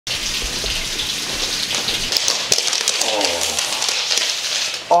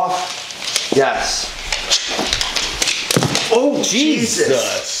Yes. Oh,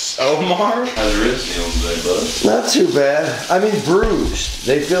 Jesus. Omar? How's your wrist feeling today, bud? Not too bad. I mean, bruised.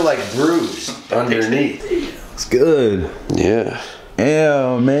 They feel like bruised underneath. It's good. Yeah.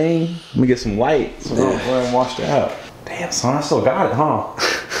 Yeah, man. Let me get some light so I don't wash it out. Damn, son, I still got it, huh?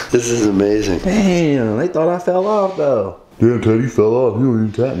 This is amazing. Damn, they thought I fell off, though. Damn, Teddy fell off. You don't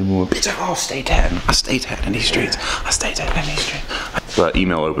even tat anymore. Bitch, I'll stay tatting. I stay tatting in these streets. I stay tatting in these streets. But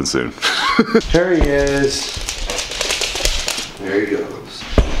email open soon. There he is. There he goes.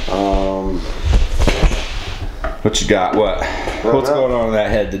 What you got? What's going on in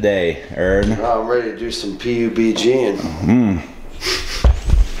that head today, Ern? I'm ready to do some PUBGing.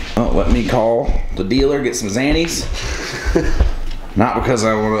 Oh, let me call the dealer, get some Xannies. Not because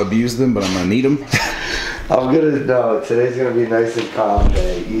I want to abuse them, but I'm gonna need them. Today's gonna be a nice and calm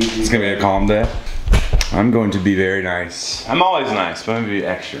day. Easy. It's gonna be a calm day. I'm going to be very nice. I'm always nice, but I'm gonna be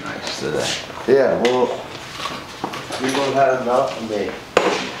extra nice today. Yeah, well, people have had enough of me.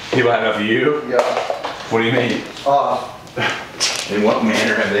 People had enough of you? Yeah. What do you mean? In what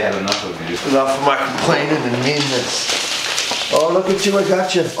manner have they had enough of you? Enough of my complaining and meanness. Oh, look at you, I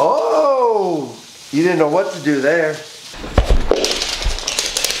got you. Oh, you didn't know what to do there.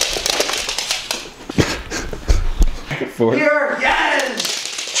 Here,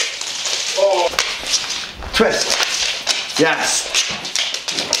 yes! Oh. Twist. Yes.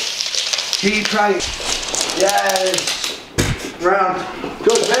 He tried. Yes. Round.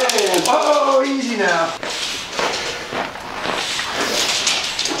 Good man. Oh, easy now.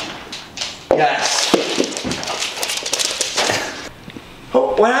 Yes.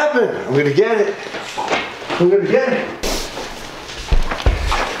 Oh, what happened? I'm gonna get it. I'm gonna get it.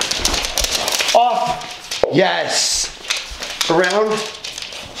 Off. Yes. Around.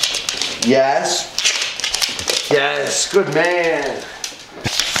 Yes. Yes. Good man.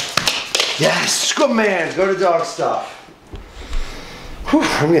 Yes. Good man. Go to dog stuff. Whew,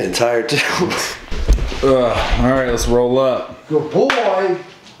 I'm getting tired too. Alright, let's roll up. Good boy.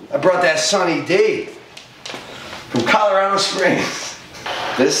 I brought that Sunny D from Colorado Springs.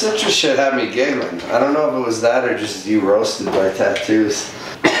 This citrus shit had me giggling. I don't know if it was that or just you roasted by tattoos.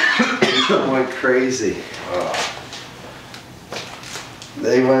 I went crazy.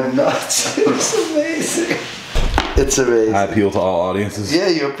 They went nuts. It's amazing. It's amazing. I appeal to all audiences. Yeah,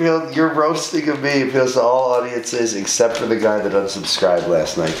 your roasting of me appeals to all audiences except for the guy that unsubscribed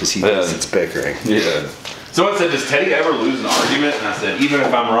last night because he thinks it's bickering. Yeah. Someone said, does Teddy ever lose an argument? And I said, even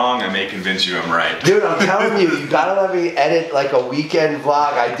if I'm wrong, I may convince you I'm right. Dude, I'm telling you, you gotta let me edit like a weekend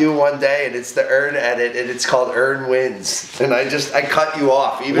vlog. I do one day and it's the Ern edit and it's called Ern Wins. And I cut you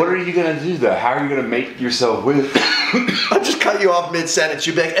off. What are you gonna do though? How are you gonna make yourself win? I'll just cut you off mid-sentence.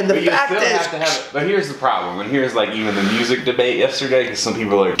 You'd be like, and the fact is... But here's the problem. And here's like even the music debate yesterday, because some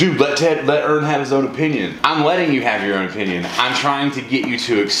people are like, dude, let Ern have his own opinion. I'm letting you have your own opinion. I'm trying to get you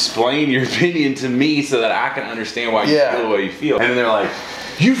to explain your opinion to me so that I can understand why you feel the way you feel. And then they're like,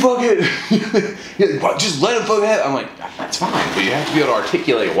 you fucking, just let him fucking have it. I'm like, that's fine, but you have to be able to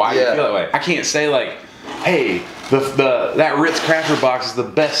articulate why you feel that way. I can't say like, hey, that Ritz Cracker box is the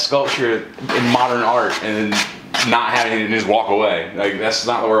best sculpture in modern art, and then not having it and just walk away. Like, that's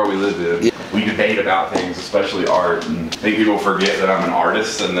not the world we live in. Yeah. We debate about things, especially art, and I think people forget that I'm an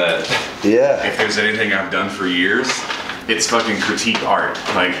artist and that if there's anything I've done for years, it's fucking critique art.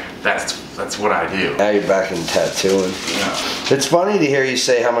 Like, that's what I do. Now you're back in tattooing. Yeah. It's funny to hear you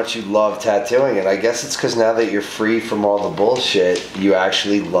say how much you love tattooing, and I guess it's because now that you're free from all the bullshit, you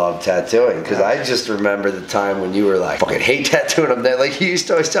actually love tattooing. Because I just remember the time when you were like, fucking hate tattooing. I'm there. Like, you used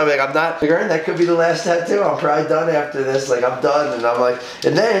to always tell me, like, I'm not, like, that could be the last tattoo. I'm probably done after this. Like, I'm done. And I'm like,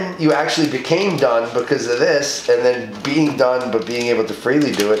 and then you actually became done because of this, and then being done, but being able to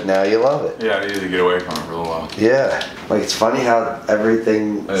freely do it, now you love it. Yeah, I needed to get away from it for a little while. Yeah. Like, it's funny how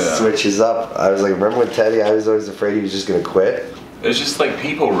everything switches up. I was like, remember when Teddy, I was always afraid he was just gonna quit? It's just like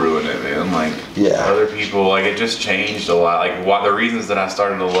people ruin it, man. Like other people, like it just changed a lot. Like the reasons that I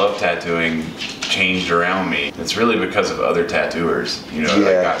started to love tattooing changed around me. It's really because of other tattooers. You know,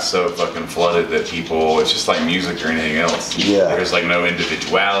 that got so fucking flooded that people, it's just like music or anything else. Yeah. There's like no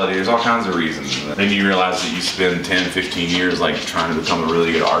individuality. There's all kinds of reasons. And then you realize that you spend 10, 15 years like trying to become a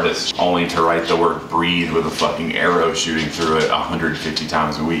really good artist only to write the word breathe with a fucking arrow shooting through it 150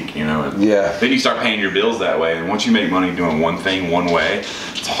 times a week, you know? And then you start paying your bills that way. And once you make money doing one thing, one way,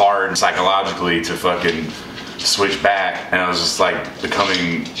 it's hard psychologically to fucking switch back. And I was just like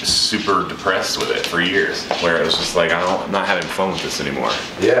becoming super depressed with it for years, where it was just like, I'm not having fun with this anymore.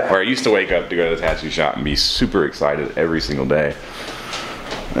 Yeah. Where I used to wake up to go to the tattoo shop and be super excited every single day.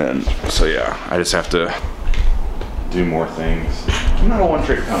 And so yeah, I just have to do more things. I'm not a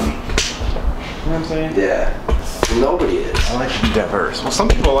one-trick pony. what I'm saying? Yeah. Nobody is. I like to be diverse. Well, some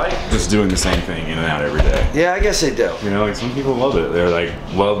people like just doing the same thing in and out every day. Yeah, I guess they do. You know, like some people love it. They're like,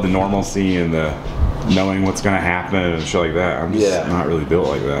 love the normalcy and the knowing what's gonna happen and shit like that. I'm just not really built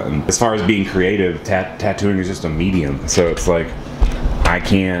like that. And as far as being creative, tattooing is just a medium. So it's like, I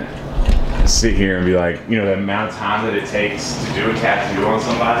can't sit here and be like, you know, the amount of time that it takes to do a tattoo on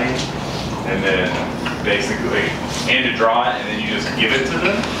somebody and then basically, and to draw it and then you just give it to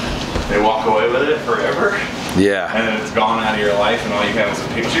them. They walk away with it forever. Yeah. And then it's gone out of your life and all you have is a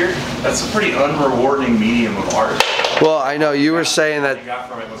picture. That's a pretty unrewarding medium of art. Well, I know you were saying that. What you got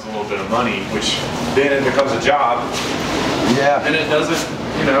from it was a little bit of money, which then it becomes a job. Yeah. And it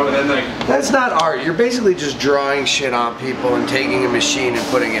doesn't, you know, and then like. That's not art. You're basically just drawing shit on people and taking a machine and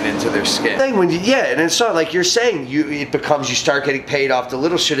putting it into their skin. When you, and it's not like you're saying, you start getting paid off the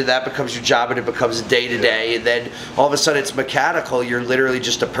little shit and that becomes your job and it becomes a day to day and then all of a sudden it's mechanical. You're literally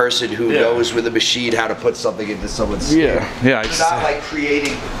just a person who knows with a machine how to put something into someone's skin. Yeah. It's not like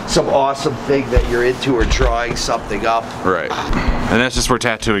creating some awesome thing that you're into or drawing something up. Right. And that's just where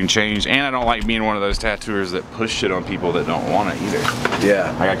tattooing changed. And I don't like being one of those tattooers that push shit on people that don't want it either.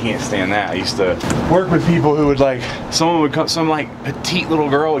 Yeah. Like I can't stand that. I used to work with people who would like, someone would come, some like petite little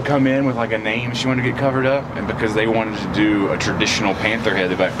girl would come in with like a name she wanted to get covered up, and because they wanted to do a traditional panther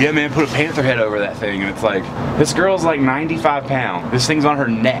head, they'd be like, yeah man, put a panther head over that thing. And it's like, this girl's like 95 pounds. This thing's on her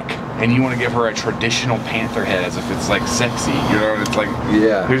neck. And you want to give her a traditional panther head as if it's like sexy, you know? And it's like,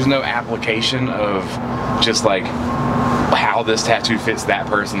 there's no application of just like how this tattoo fits that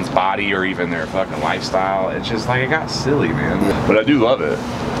person's body or even their fucking lifestyle. It's just like, it got silly, man. But I do love it.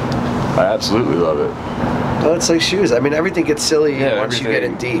 I absolutely love it. Well, it's like shoes. I mean, everything gets silly once you get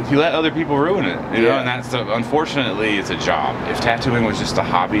in deep. You let other people ruin it, you know? And that's unfortunately, it's a job. If tattooing was just a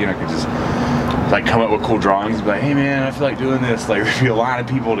hobby and I could just like come up with cool drawings and be like, hey man, I feel like doing this, like there'd be a lot of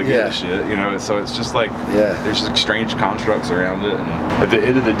people to get this shit, you know? So it's just like, there's just strange constructs around it, and at the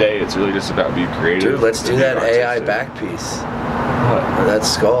end of the day, it's really just about being creative. Dude, let's do that AI back piece. What? Or that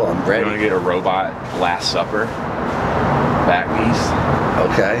skull, I'm ready. You want to get a robot Last Supper back piece?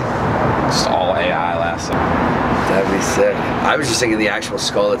 Okay. Just all AI Last Supper. That'd be sick. I was just thinking the actual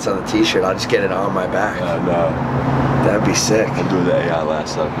skull that's on the t-shirt, I'll just get it on my back. No. That'd be sick. I'm doing the AI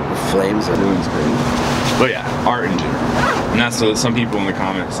Last Supper. The flames are doing great. But yeah, art in general. And that's what some people in the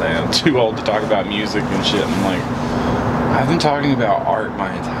comments say, I'm too old to talk about music and shit. I'm like, I've been talking about art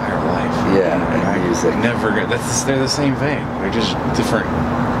my entire life. Yeah, and music. They're the same thing. They're just different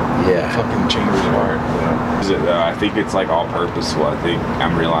fucking chambers of art. You know? I think it's like all purposeful. I think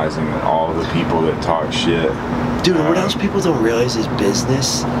I'm realizing that all the people that talk shit. Dude, what else people don't realize is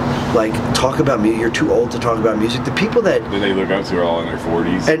business. Like, talk about music. You're too old to talk about music. The people that they look up to are all in their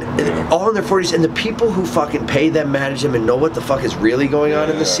 40s. And all in their 40s. And the people who fucking pay them, manage them, and know what the fuck is really going on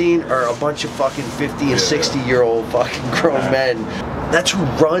in the scene are a bunch of fucking 50 and 60-year-old fucking grown men. That's who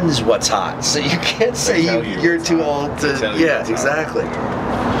runs what's hot. So you can't say you're too old to. Yeah, exactly.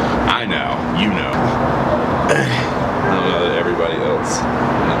 I know. You know. I don't know that everybody else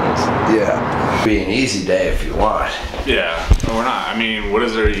knows. Yeah. Be an easy day if you want. Yeah. Or not. I mean, what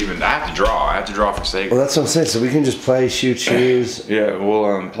is there even? I have to draw. I have to draw for sake. Well, that's what I'm saying. So we can just play, shoot shoes. Yeah,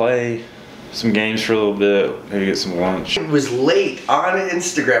 we'll play some games for a little bit, maybe get some lunch. It was late on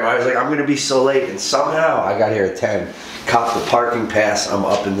Instagram. I was like, I'm going to be so late. And somehow I got here at 10. Caught the parking pass. I'm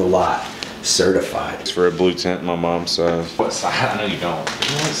up in the lot. Certified. It's for a blue tent, my mom's size. What size? I know you don't. You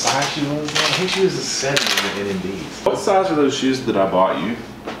know what size she was? I think she was a 7 in the NMDs. What size are those shoes that I bought you?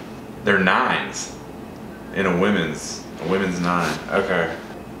 They're 9s. In a women's 9. Okay.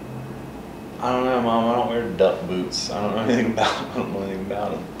 I don't know, Mom. I don't wear duck boots. I don't know anything about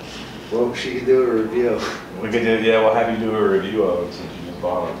them. Well, she could do a review. We could do, we'll have you do a review of them since you just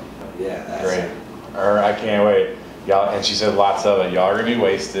bought them. Yeah, that's great. Or I can't wait. Y'all, and she said lots of it. Y'all are gonna be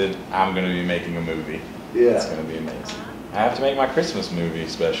wasted. I'm gonna be making a movie. Yeah. It's gonna be amazing. I have to make my Christmas movie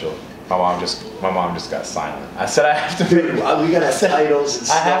special. My mom just got silent. I said I have to. Dude, we gotta have titles and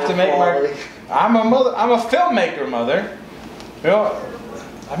stuff. I have to make my. I'm a filmmaker, mother. You know,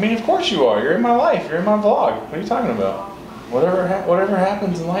 I mean, of course you are. You're in my life. You're in my vlog. What are you talking about? Whatever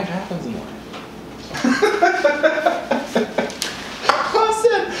happens in life happens in life. I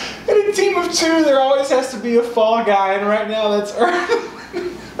said, in a team of 2, there always has to be a fall guy, and right now that's Earth.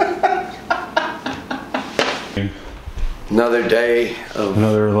 Another day of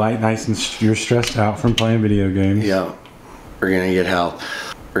another light, nice, and you're stressed out from playing video games. Yeah, we're gonna get help.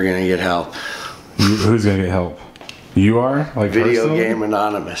 We're gonna get help. Who's gonna get help? You are? Like Video personally? Game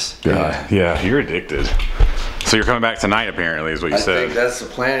Anonymous. Yeah, you're addicted. So you're coming back tonight, apparently, is what you said. I think that's the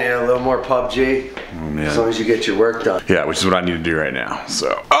plan. Yeah, a little more PUBG. As long as you get your work done. Yeah, which is what I need to do right now.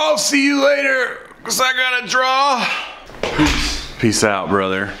 So I'll see you later, because I gotta draw. Peace out,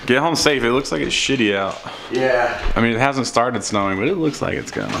 brother. Get home safe. It looks like it's shitty out. Yeah. I mean, it hasn't started snowing, but it looks like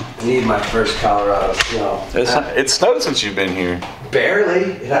it's gonna. Need my first Colorado snow. It's snowed since you've been here.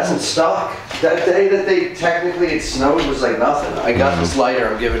 Barely. It hasn't stuck. That day that it snowed was like nothing. I got this lighter.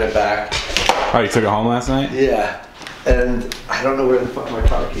 I'm giving it back. Oh, you took it home last night? Yeah. And I don't know where the fuck my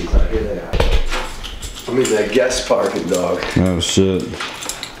car keys are. Here they are. I'm in that guest parking, dog. Oh shit.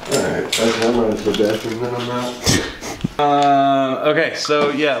 Alright, I'm running to the bathroom then I'm out. Okay, so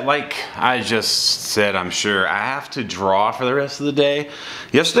yeah, like I just said, I'm sure I have to draw for the rest of the day.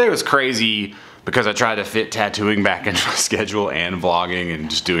 Yesterday was crazy because I tried to fit tattooing back into my schedule and vlogging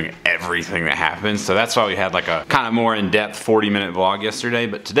and just doing everything that happens. So that's why we had like a kind of more in-depth 40-minute vlog yesterday.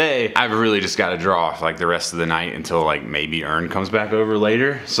 But today, I've really just got to draw for like the rest of the night until like maybe Ern comes back over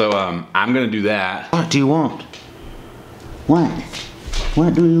later. So I'm gonna do that. What do you want? What?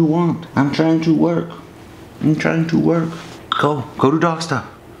 What do you want? I'm trying to work. I'm trying to work. Go to dog stuff.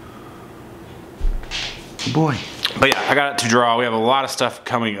 Good boy. But yeah, I got it to draw. We have a lot of stuff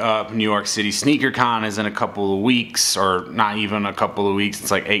coming up. New York City Sneaker Con is in a couple of weeks, or not even a couple of weeks.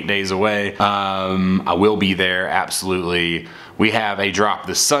 It's like 8 days away. I will be there, absolutely. We have a drop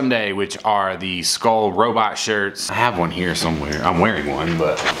this Sunday, which are the Skull Robot shirts. I have one here somewhere. I'm wearing one,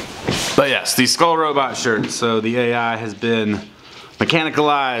 but yes, these Skull Robot shirts. So the AI has been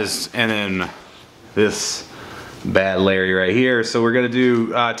mechanicalized, and then this bad Larry right here. So we're gonna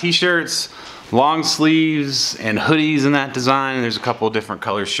do t-shirts, long sleeves, and hoodies in that design. There's a couple of different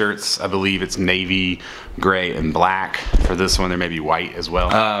color shirts. I believe it's navy, gray, and black. For this one, there may be white as well.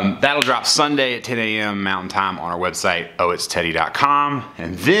 That'll drop Sunday at 10 a.m. Mountain Time on our website, OhItsTeddy.com.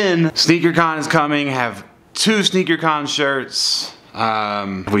 And then SneakerCon is coming. Have 2 SneakerCon shirts.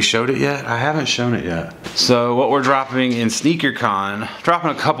 Have we showed it yet? I haven't shown it yet. So what we're dropping in SneakerCon,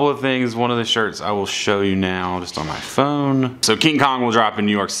 dropping a couple of things. One of the shirts I will show you now just on my phone. So King Kong will drop in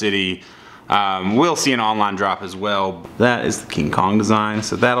New York City. We'll see an online drop as well. That is the King Kong design.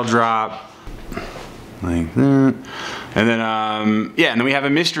 So that'll drop like that. And then, yeah, and then we have a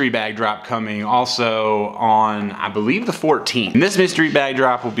mystery bag drop coming also on, I believe, the 14th. And this mystery bag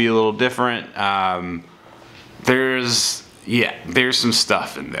drop will be a little different. There's some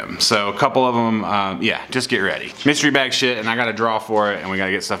stuff in them. So a couple of them, yeah, just get ready. Mystery bag shit, and I gotta draw for it, and we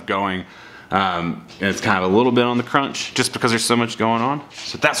gotta get stuff going. And it's kind of a little bit on the crunch, just because there's so much going on.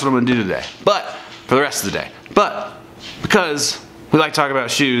 So that's what I'm gonna do today. But, for the rest of the day. But, because we like to talk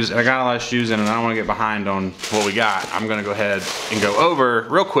about shoes, and I got a lot of shoes in, and I don't wanna get behind on what we got, I'm gonna go ahead and go over,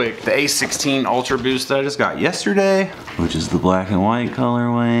 real quick, the A16 Ultra Boost that I just got yesterday, which is the black and white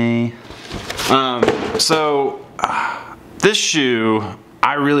colorway. This shoe,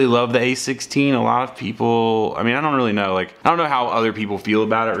 I really love the A16. A lot of people, I mean, I don't really know, like, I don't know how other people feel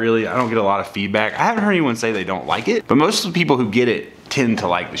about it really. I don't get a lot of feedback. I haven't heard anyone say they don't like it, but most of the people who get it tend to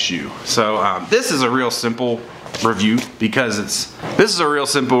like the shoe. So this is a real simple review because the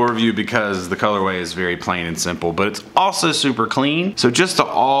colorway is very plain and simple, but it's also super clean. So just an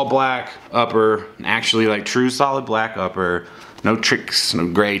all black upper, actually like true solid black upper, no tricks, no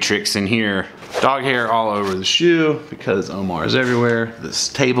gray tricks in here. Dog hair all over the shoe because Omar is everywhere. This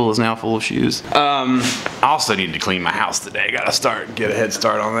table is now full of shoes. I also need to clean my house today. Gotta get a head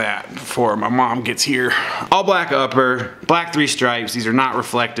start on that before my mom gets here. All black upper, black 3 stripes. These are not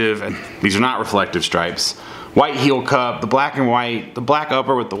reflective, and these are not reflective stripes. White heel cup, the black and white, the black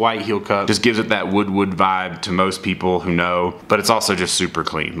upper with the white heel cup just gives it that wood vibe to most people who know, but it's also just super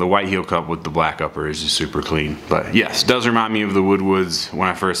clean. The white heel cup with the black upper is just super clean. But yes, does remind me of the Woodwoods when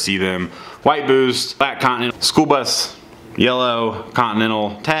I first see them. White Boost, black Continental, school bus, yellow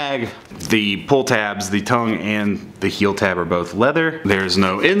Continental tag. The pull tabs, the tongue and the heel tab are both leather. There's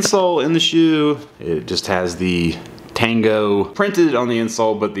no insole in the shoe. It just has the Tango printed on the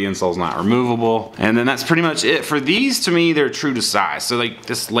insole, but the insole's not removable. And then that's pretty much it. For these, to me, they're true to size. So like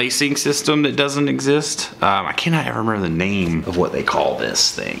this lacing system that doesn't exist, I cannot ever remember the name of what they call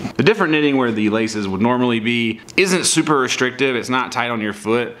this thing. The different knitting where the laces would normally be isn't super restrictive. It's not tight on your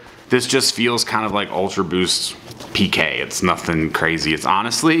foot. This just feels kind of like Ultra Boost PK. It's nothing crazy. It's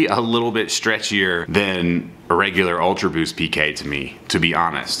honestly a little bit stretchier than a regular Ultra Boost PK to me, to be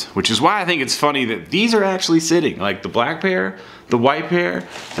honest. Which is why I think it's funny that these are actually sitting, like the black pair, the white pair,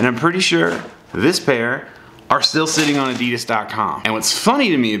 and I'm pretty sure this pair are still sitting on Adidas.com. And what's funny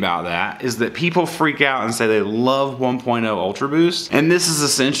to me about that is that people freak out and say they love 1.0 Ultra Boost, and this is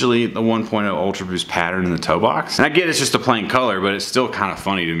essentially the 1.0 Ultra Boost pattern in the toe box. And I get it's just a plain color, but it's still kind of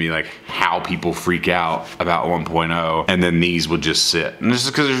funny to me, like how people freak out about 1.0 and then these would just sit. And this is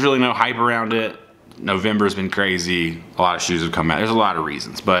because there's really no hype around it. November's been crazy. A lot of shoes have come out. There's a lot of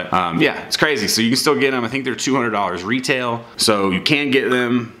reasons, but yeah, it's crazy. So you can still get them. I think they're $200 retail, so you can get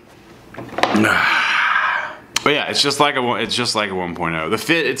them. But yeah, it's just like a 1.0. The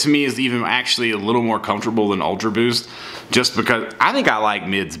fit, to me, is even actually a little more comfortable than Ultra Boost, just because I think I like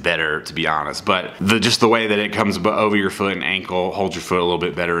mids better, to be honest. But just the way that it comes over your foot and ankle, holds your foot a little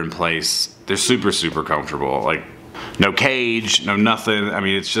bit better in place. They're super, super comfortable. Like, no cage, no nothing. I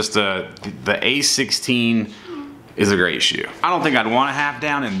mean, it's just the A16 is a great shoe. I don't think I'd want a half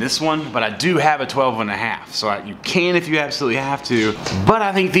down in this one, but I do have a 12.5, so you can if you absolutely have to, but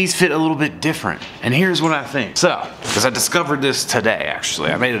I think these fit a little bit different, and here's what I think. So, because I discovered this today,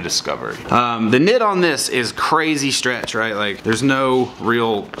 actually, I made a discovery. The knit on this is crazy stretch, right? Like, there's no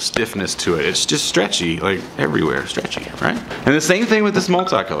real stiffness to it. It's just stretchy, like everywhere, stretchy, right? And the same thing with this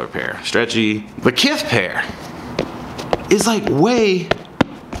multicolor pair, stretchy. The Kith pair is like way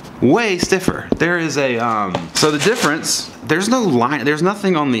stiffer. There is a, so the difference, there's no line, there's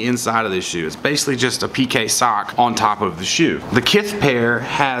nothing on the inside of this shoe. It's basically just a PK sock on top of the shoe. The Kith pair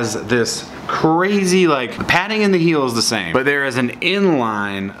has this crazy, like, the padding in the heel is the same, but there is an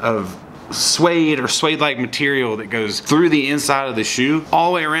inline of suede or suede-like material that goes through the inside of the shoe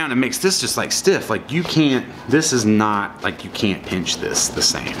all the way around and makes this just like stiff. Like, you can't, this is not, like, you can't pinch this the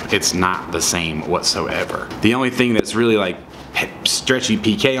same. It's not the same whatsoever. The only thing that's really like stretchy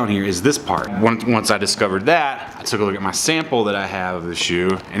PK on here is this part. Once I discovered that, I took a look at my sample that I have of the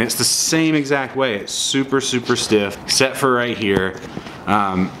shoe, and it's the same exact way. It's super, super stiff, except for right here.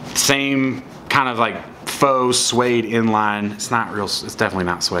 Same kind of like faux suede inline. It's not real, it's definitely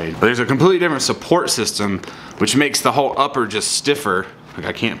not suede. But there's a completely different support system, which makes the whole upper just stiffer. Like,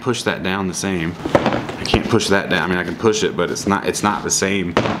 I can't push that down the same. I can't push that down. I mean, I can push it, but it's not the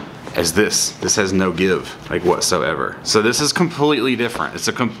same as this. This has no give, like, whatsoever. So this is completely different.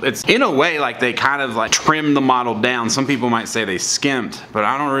 It's in a way like they kind of like trimmed the model down. Some people might say they skimped, but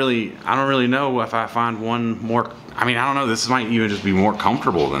I don't really know if I find one more. I mean, I don't know, this might even just be more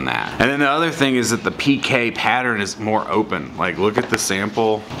comfortable than that. And then the other thing is that the PK pattern is more open. Like, look at the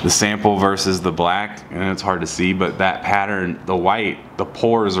sample versus the black, and it's hard to see, but that pattern, the white, the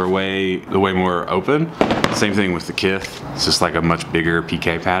pores are way more open. Same thing with the Kith. It's just like a much bigger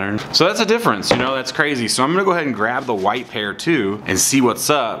PK pattern. So that's a difference, you know, that's crazy. So I'm gonna go ahead and grab the white pair too and see what's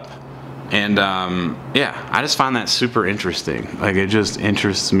up. And yeah, I just find that super interesting. Like, it just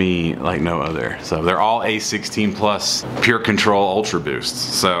interests me like no other. So they're all A16 plus Pure Control Ultra Boosts.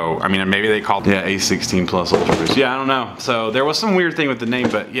 So, I mean, maybe they called it A16 plus Ultra Boost. Yeah, I don't know. So there was some weird thing with the name,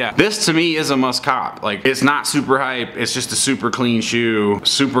 but yeah, this to me is a must cop. Like, it's not super hype. It's just a super clean shoe,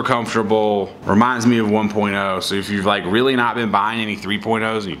 super comfortable. Reminds me of 1.0. So if you've like really not been buying any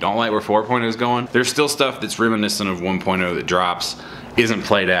 3.0s and you don't like where 4.0 is going, there's still stuff that's reminiscent of 1.0 that drops, isn't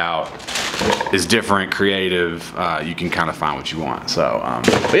played out, is different, creative. You can kind of find what you want. So,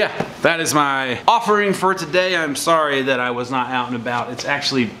 but yeah, that is my offering for today. I'm sorry that I was not out and about. It's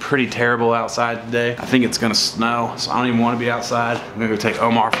actually pretty terrible outside today. I think it's gonna snow, so I don't even want to be outside. I'm gonna go take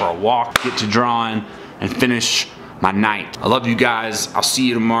Omar for a walk, get to drawing, and finish my night. I love you guys. I'll see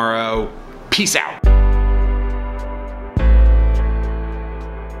you tomorrow. Peace out.